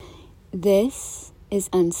This is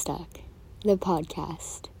Unstuck, the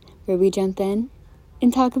podcast, where we jump in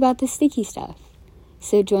and talk about the sticky stuff.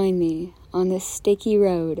 So join me on this sticky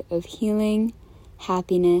road of healing,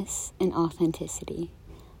 happiness, and authenticity.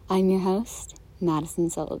 I'm your host, Madison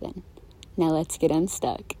Sullivan. Now let's get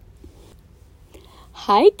unstuck.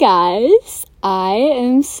 Hi guys! I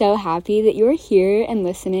am so happy that you're here and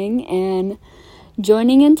listening and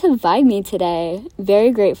joining in to vibe me today.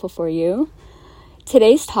 Very grateful for you.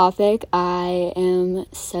 Today's topic I am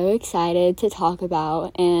so excited to talk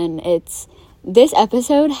about, and this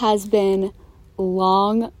episode has been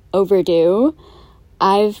long overdue.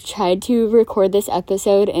 I've tried to record this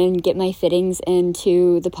episode and get my fittings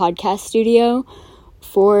into the podcast studio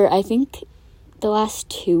for, I think, the last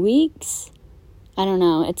 2 weeks. I don't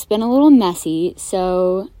know. It's been a little messy,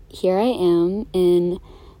 so here I am in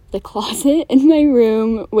the closet in my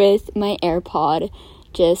room with my AirPod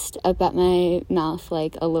just up at my mouth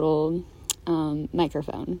like a little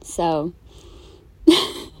microphone. So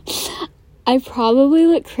I probably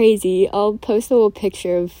look crazy. I'll post a little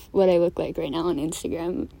picture of what I look like right now on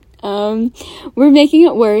Instagram. We're making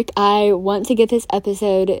it work. I want to get this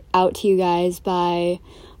episode out to you guys by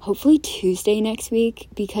hopefully Tuesday next week,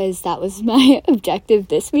 because that was my objective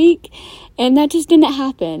this week, and that just didn't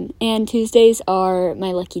happen. And Tuesdays are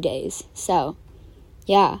my lucky days. So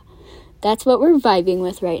yeah, that's what we're vibing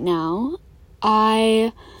with right now.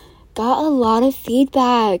 I got a lot of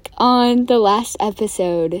feedback on the last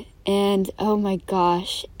episode, and oh my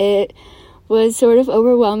gosh, it was sort of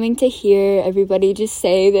overwhelming to hear everybody just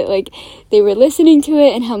say that like they were listening to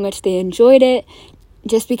it and how much they enjoyed it,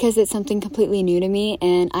 just because it's something completely new to me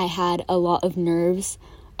and I had a lot of nerves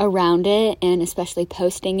around it, and especially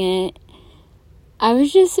posting it. I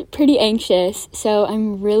was just pretty anxious, so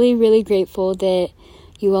I'm really, really grateful that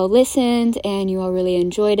you all listened and you all really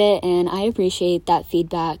enjoyed it, and I appreciate that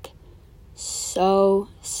feedback so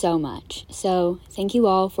much. So thank you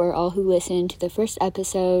all for all who listened to the first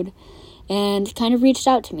episode and kind of reached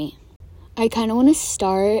out to me. I kind of want to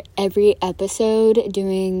start every episode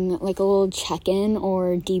doing like a little check-in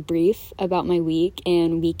or debrief about my week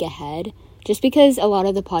and week ahead, just because a lot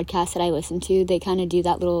of the podcasts that I listen to, they kind of do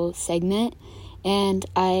that little segment, and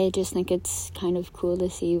I just think it's kind of cool to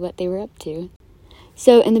see what they were up to.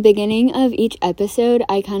 So in the beginning of each episode,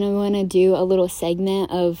 I kind of want to do a little segment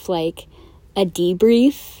of like a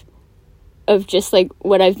debrief of just like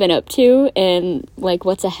what I've been up to and like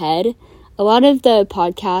what's ahead. A lot of the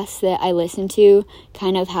podcasts that I listen to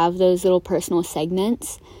kind of have those little personal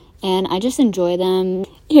segments, and I just enjoy them,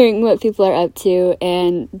 hearing what people are up to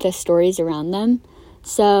and the stories around them.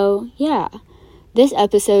 So yeah, this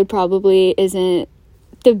episode probably isn't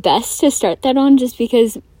the best to start that on, just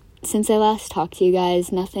because since I last talked to you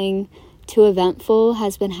guys, nothing too eventful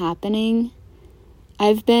has been happening.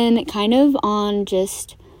 I've been kind of on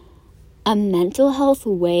just a mental health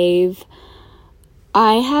wave.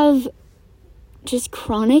 I have just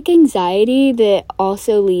chronic anxiety that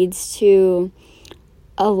also leads to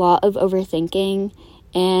a lot of overthinking,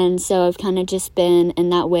 and so I've kind of just been in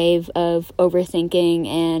that wave of overthinking,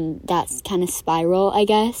 and that's kind of spiral, I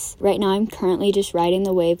guess. Right now I'm currently just riding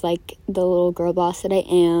the wave like the little girl boss that I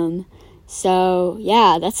am. So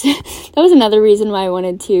yeah, that was another reason why I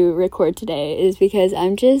wanted to record today, is because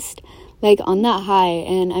I'm just like on that high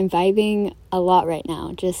and I'm vibing a lot right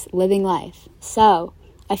now, just living life. So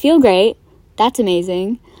I feel great. That's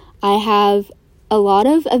amazing. I have a lot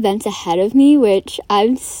of events ahead of me, which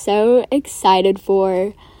I'm so excited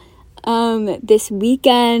for. This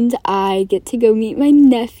weekend, I get to go meet my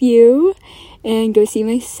nephew and go see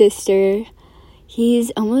my sister.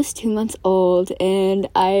 He's almost 2 months old, and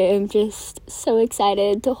I am just so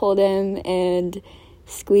excited to hold him and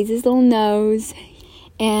squeeze his little nose.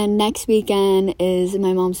 And next weekend is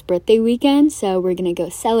my mom's birthday weekend, so we're gonna go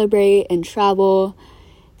celebrate and travel.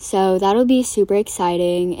 So that'll be super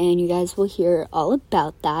exciting, and you guys will hear all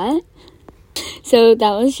about that. So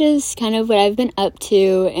that was just kind of what I've been up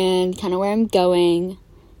to and kind of where I'm going.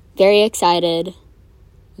 Very excited.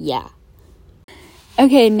 Yeah.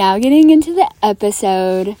 Okay, now getting into the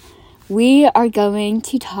episode, we are going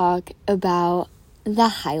to talk about the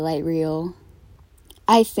highlight reel.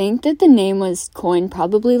 I think that the name was coined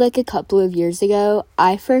probably like a couple of years ago.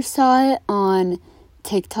 I first saw it on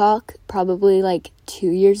TikTok probably like 2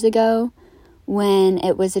 years ago, when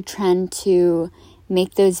it was a trend to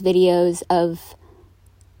make those videos of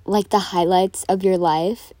like the highlights of your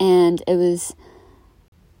life, and it was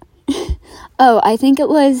I think it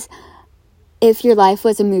was if your life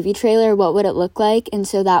was a movie trailer, what would it look like? And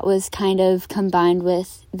so that was kind of combined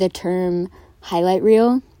with the term highlight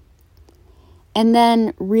reel. And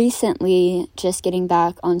then recently, just getting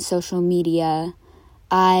back on social media,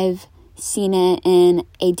 I've seen it in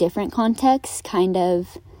a different context, kind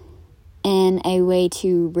of in a way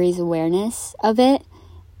to raise awareness of it.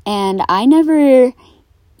 And I never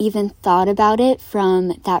even thought about it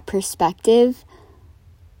from that perspective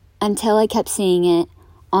until I kept seeing it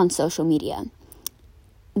on social media,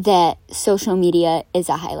 that social media is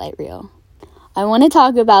a highlight reel. I want to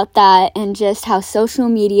talk about that and just how social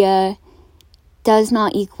media does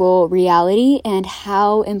not equal reality and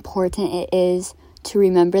how important it is to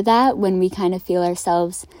remember that when we kind of feel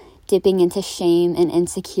ourselves dipping into shame and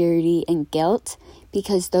insecurity and guilt,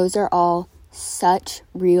 because those are all such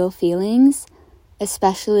real feelings,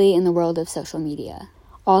 especially in the world of social media.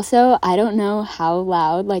 Also, I don't know how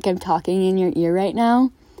loud, I'm talking in your ear right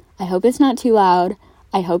now. I hope it's not too loud.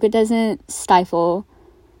 I hope it doesn't stifle.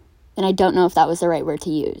 And I don't know if that was the right word to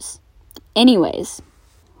use. Anyways,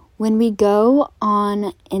 when we go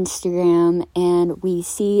on Instagram and we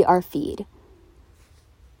see our feed,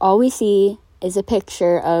 all we see is a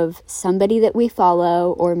picture of somebody that we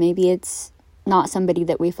follow, or maybe it's not somebody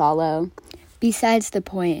that we follow. Besides the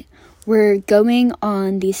point, we're going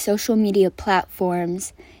on these social media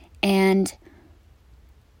platforms and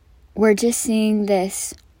we're just seeing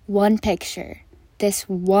this one picture, this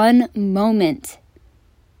one moment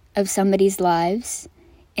of somebody's lives,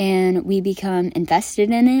 and we become invested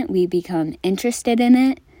in it, we become interested in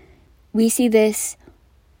it. We see this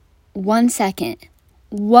 1 second,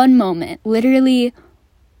 one moment, literally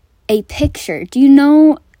a picture. Do you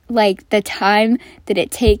know, the time that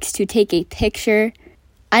it takes to take a picture?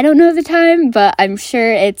 I don't know the time, but I'm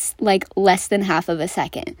sure it's, less than half of a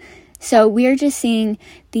second. So we're just seeing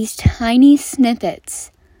these tiny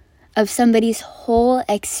snippets of somebody's whole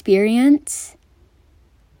experience,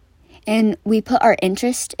 and we put our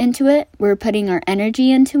interest into it, we're putting our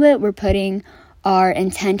energy into it, we're putting our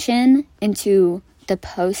intention into the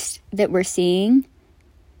post that we're seeing,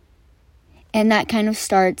 and that kind of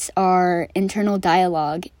starts our internal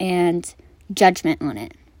dialogue and judgment on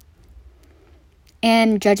it.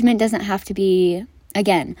 And judgment doesn't have to be,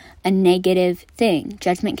 again, a negative thing.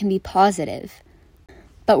 Judgment can be positive.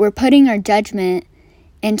 But we're putting our judgment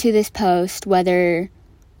into this post, whether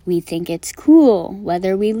we think it's cool,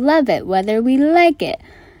 whether we love it, whether we like it.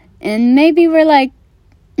 And maybe we're like,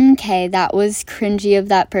 okay, that was cringy of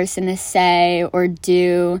that person to say or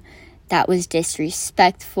do. That was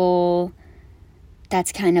disrespectful.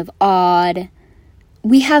 That's kind of odd.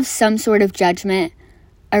 We have some sort of judgment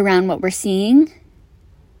around what we're seeing.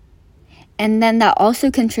 And then that also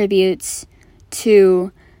contributes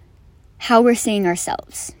to how we're seeing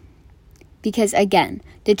ourselves. Because again,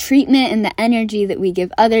 the treatment and the energy that we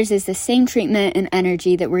give others is the same treatment and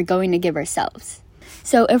energy that we're going to give ourselves.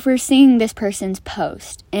 So if we're seeing this person's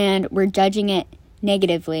post and we're judging it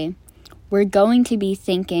negatively, we're going to be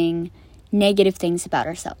thinking negative things about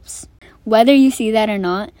ourselves. Whether you see that or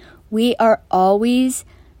not, we are always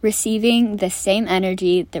receiving the same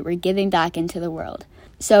energy that we're giving back into the world.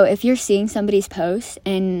 So if you're seeing somebody's post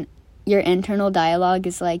and your internal dialogue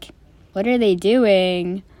is like, what are they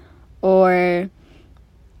doing? Or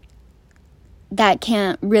that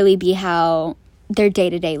can't really be how their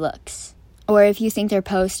day-to-day looks. Or if you think their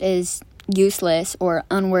post is useless or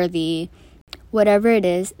unworthy, whatever it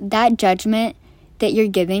is, that judgment that you're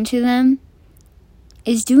giving to them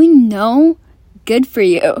is doing no good for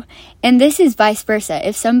you. And this is vice versa.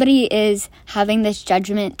 If somebody is having this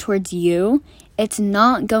judgment towards you, it's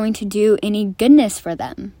not going to do any goodness for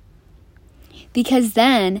them. Because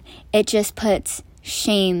then it just puts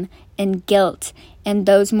shame and guilt and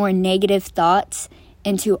those more negative thoughts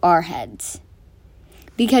into our heads.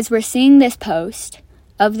 Because we're seeing this post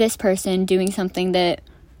of this person doing something that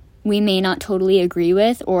we may not totally agree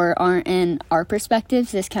with or aren't in our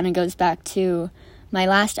perspectives. This kind of goes back to my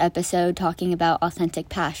last episode talking about authentic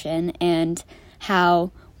passion and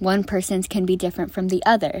how one person's can be different from the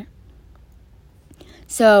other.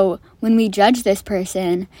 So when we judge this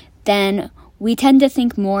person, then we tend to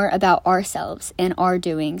think more about ourselves and our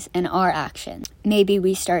doings and our actions. Maybe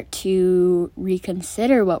we start to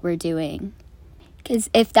reconsider what we're doing. Because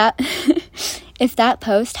if that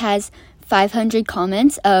post has 500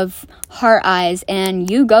 comments of heart eyes and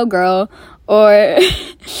you go girl, or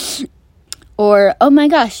oh my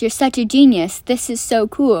gosh, you're such a genius, this is so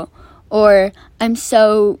cool, or I'm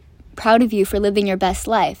so proud of you for living your best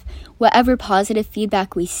life, whatever positive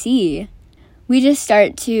feedback we see, we just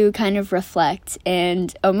start to kind of reflect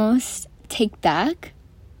and almost take back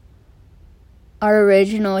our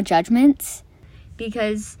original judgments,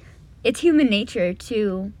 because it's human nature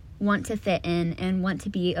to want to fit in and want to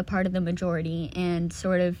be a part of the majority and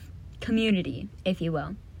sort of community, if you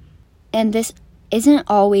will. And this isn't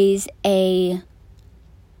always a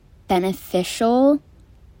beneficial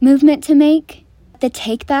movement to make. The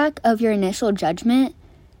take back of your initial judgment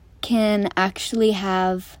can actually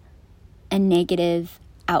have a negative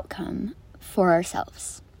outcome for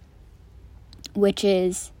ourselves, which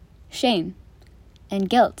is shame and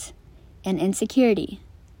guilt and insecurity,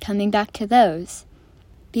 coming back to those.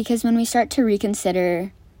 Because when we start to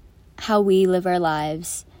reconsider how we live our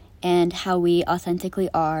lives and how we authentically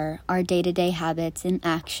are, our day-to-day habits and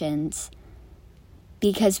actions,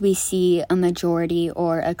 because we see a majority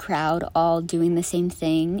or a crowd all doing the same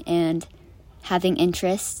thing and having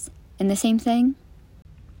interests in the same thing.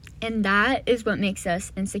 And that is what makes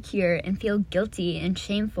us insecure and feel guilty and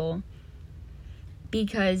shameful,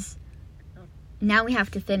 because now we have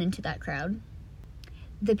to fit into that crowd.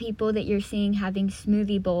 The people that you're seeing having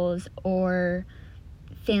smoothie bowls or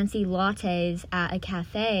fancy lattes at a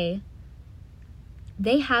cafe,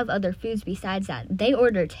 they have other foods besides that. They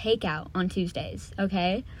order takeout on Tuesdays,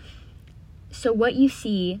 okay? So what you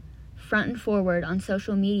see front and forward on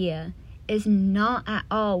social media is not at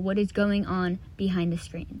all what is going on behind the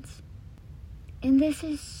screens. And this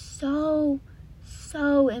is so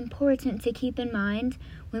important to keep in mind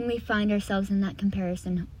when we find ourselves in that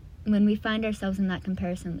comparison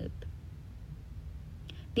loop.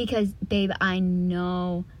 Because, babe, I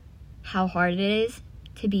know how hard it is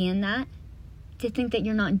to be in that, to think that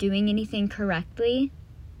you're not doing anything correctly,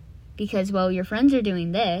 because, well, your friends are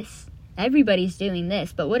doing this, everybody's doing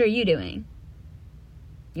this, but what are you doing?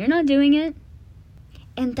 You're not doing it.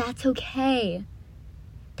 And that's okay.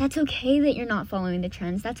 That's okay that you're not following the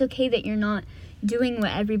trends. That's okay that you're not doing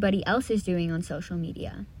what everybody else is doing on social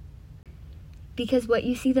media. Because what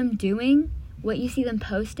you see them doing, what you see them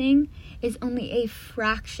posting, is only a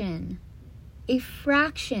fraction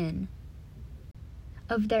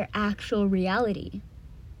of their actual reality.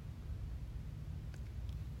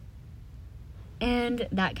 And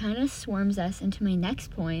that kind of swarms us into my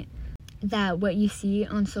next point, that what you see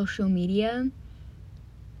on social media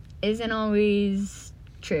isn't always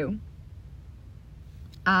true.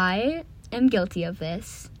 I am guilty of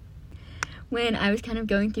this. When I was kind of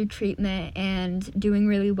going through treatment and doing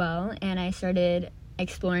really well, and I started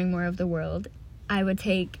exploring more of the world, I would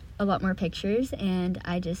take a lot more pictures, and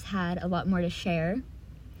I just had a lot more to share.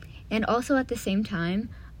 And also at the same time,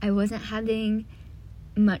 I wasn't having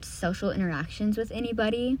much social interactions with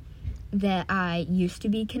anybody that I used to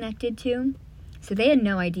be connected to, so they had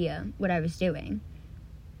no idea what I was doing.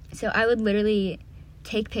 So I would literally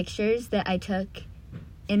take pictures that I took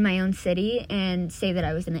in my own city and say that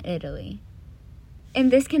I was in Italy.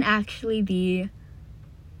 And this can actually be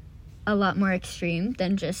a lot more extreme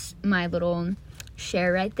than just my little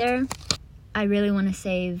share right there. I really want to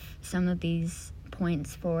save some of these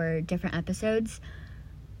points for different episodes.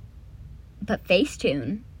 But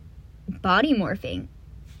Facetune, body morphing,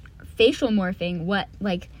 facial morphing,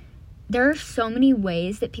 there are so many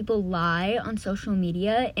ways that people lie on social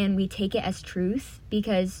media, and we take it as truth,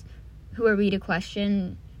 because who are we to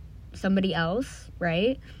question somebody else,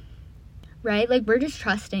 right? Right? Like, we're just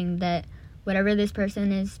trusting that whatever this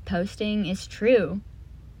person is posting is true.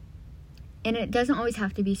 And it doesn't always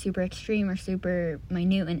have to be super extreme or super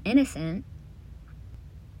minute and innocent,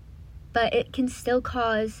 but it can still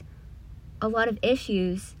cause a lot of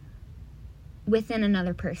issues within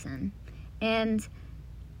another person. And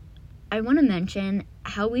I want to mention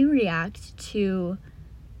how we react to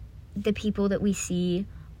the people that we see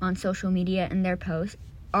on social media and their posts,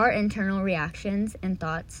 our internal reactions and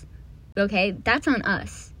thoughts. Okay, that's on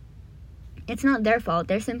us. It's not their fault.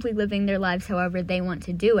 They're simply living their lives however they want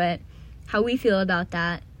to do it. How we feel about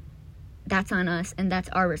that, that's on us, and that's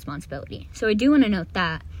our responsibility. So I do want to note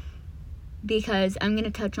that, because I'm going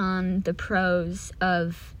to touch on the pros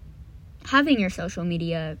of having your social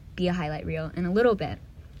media be a highlight reel in a little bit.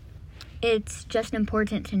 It's just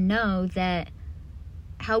important to know that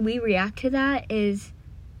how we react to that is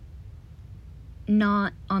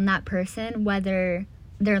not on that person, whether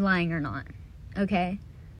they're lying or not, okay?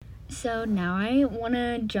 So now I want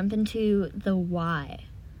to jump into the why.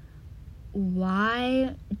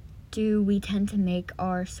 Why do we tend to make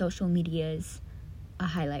our social medias a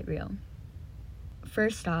highlight reel?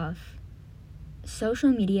 First off, social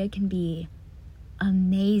media can be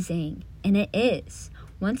amazing, and it is.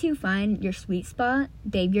 Once you find your sweet spot,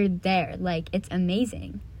 babe, you're there. Like, it's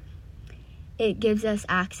amazing. It gives us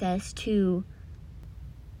access to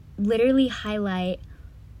literally highlight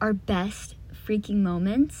our best freaking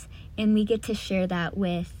moments, and we get to share that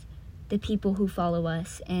with the people who follow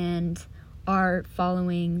us and our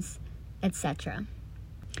followings, etc.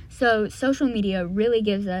 So social media really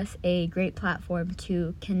gives us a great platform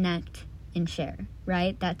to connect and share,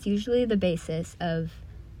 right? That's usually the basis of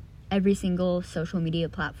every single social media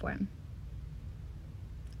platform.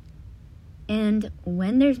 And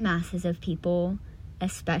when there's masses of people,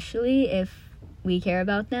 especially if we care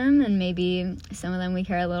about them, and maybe some of them we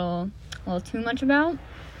care a little too much about,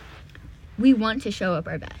 we want to show up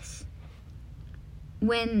our best.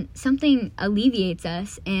 When something alleviates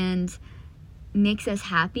us and makes us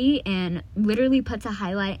happy and literally puts a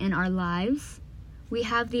highlight in our lives, we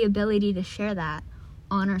have the ability to share that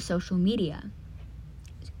on our social media.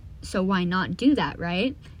 So why not do that,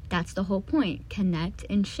 right? That's the whole point. Connect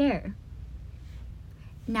and share.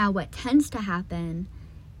 Now, what tends to happen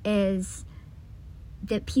is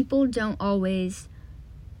that people don't always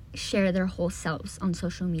share their whole selves on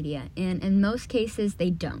social media. And in most cases, they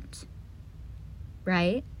don't.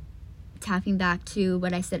 Right? Tapping back to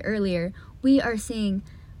what I said earlier, we are seeing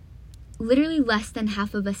literally less than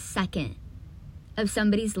half of a second of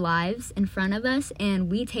somebody's lives in front of us,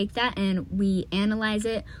 and we take that and we analyze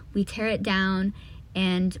it, we tear it down,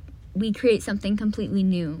 and we create something completely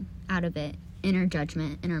new out of it in our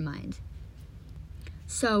judgment, in our mind.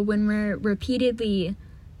 So when we're repeatedly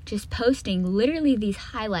just posting literally these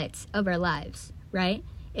highlights of our lives, right?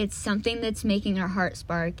 It's something that's making our heart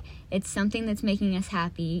spark. It's something that's making us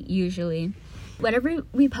happy, usually. Whatever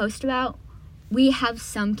we post about, we have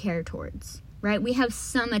some care towards, right? We have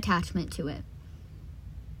some attachment to it.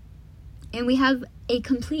 And we have a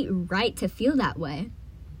complete right to feel that way.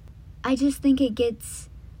 I just think it gets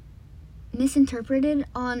misinterpreted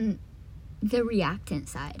on the reactant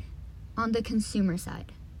side, on the consumer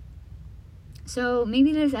side. So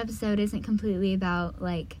maybe this episode isn't completely about,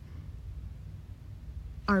 like,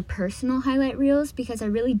 our personal highlight reels, because I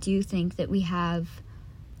really do think that we have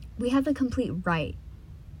the complete right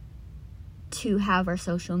to have our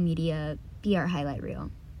social media be our highlight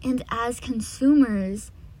reel. And as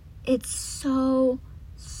consumers, it's so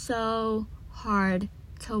hard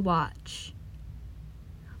to watch.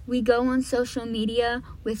 We go on social media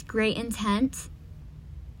with great intent.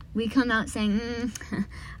 We come out saying,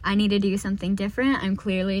 I need to do something different. I'm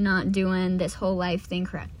clearly not doing this whole life thing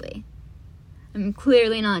correctly. I'm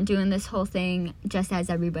clearly not doing this whole thing just as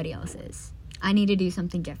everybody else is. I need to do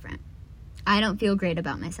something different. I don't feel great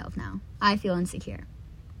about myself now. I feel insecure.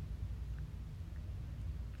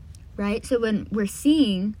 Right? So when we're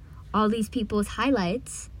seeing all these people's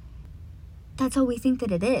highlights, that's all we think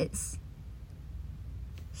that it is.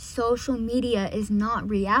 Social media is not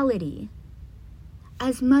reality.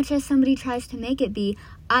 As much as somebody tries to make it be,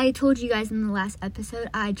 I told you guys in the last episode,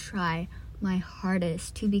 I try my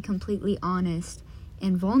hardest to be completely honest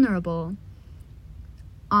and vulnerable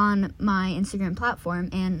on my Instagram platform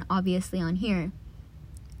and obviously on here.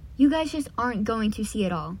 You guys just aren't going to see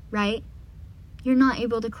it all, right? You're not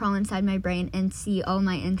able to crawl inside my brain and see all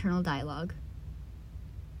my internal dialogue.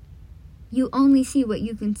 You only see what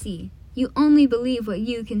you can see. You only believe what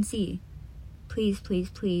you can see. Please, please,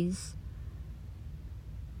 please,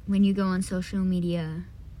 when you go on social media,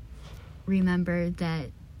 remember that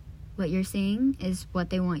what you're seeing is what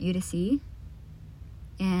they want you to see,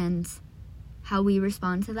 and how we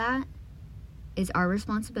respond to that is our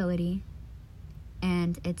responsibility,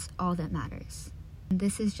 and it's all that matters.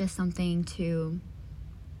 This is just something to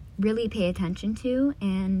really pay attention to,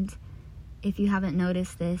 and if you haven't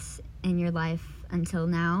noticed this in your life until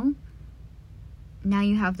now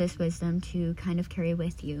you have this wisdom to kind of carry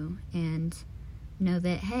with you and know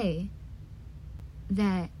that, hey,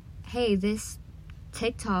 this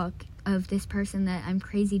TikTok of this person that I'm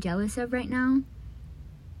crazy jealous of right now,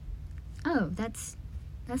 oh, that's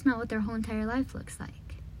not what their whole entire life looks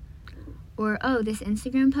like. Or, oh, this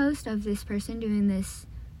Instagram post of this person doing this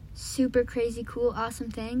super crazy, cool,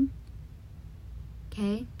 awesome thing,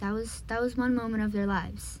 okay, that was one moment of their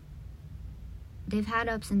lives. They've had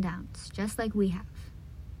ups and downs, just like we have.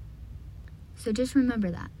 So just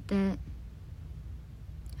remember that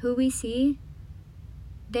who we see,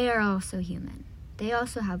 they are also human. They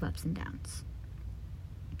also have ups and downs.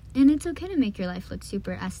 And it's okay to make your life look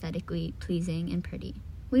super aesthetically pleasing and pretty.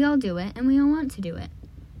 We all do it, and we all want to do it.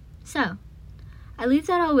 So, I leave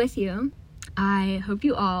that all with you. I hope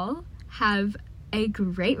you all have a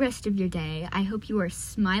great rest of your day. I hope you are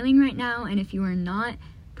smiling right now, and if you are not,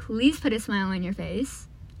 please put a smile on your face.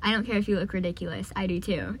 I don't care if you look ridiculous. I do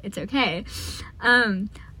too. It's okay.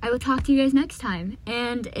 I will talk to you guys next time.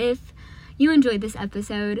 And if you enjoyed this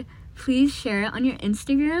episode, please share it on your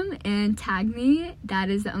Instagram and tag me. That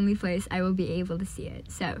is the only place I will be able to see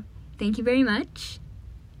it. So, thank you very much,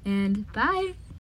 and bye.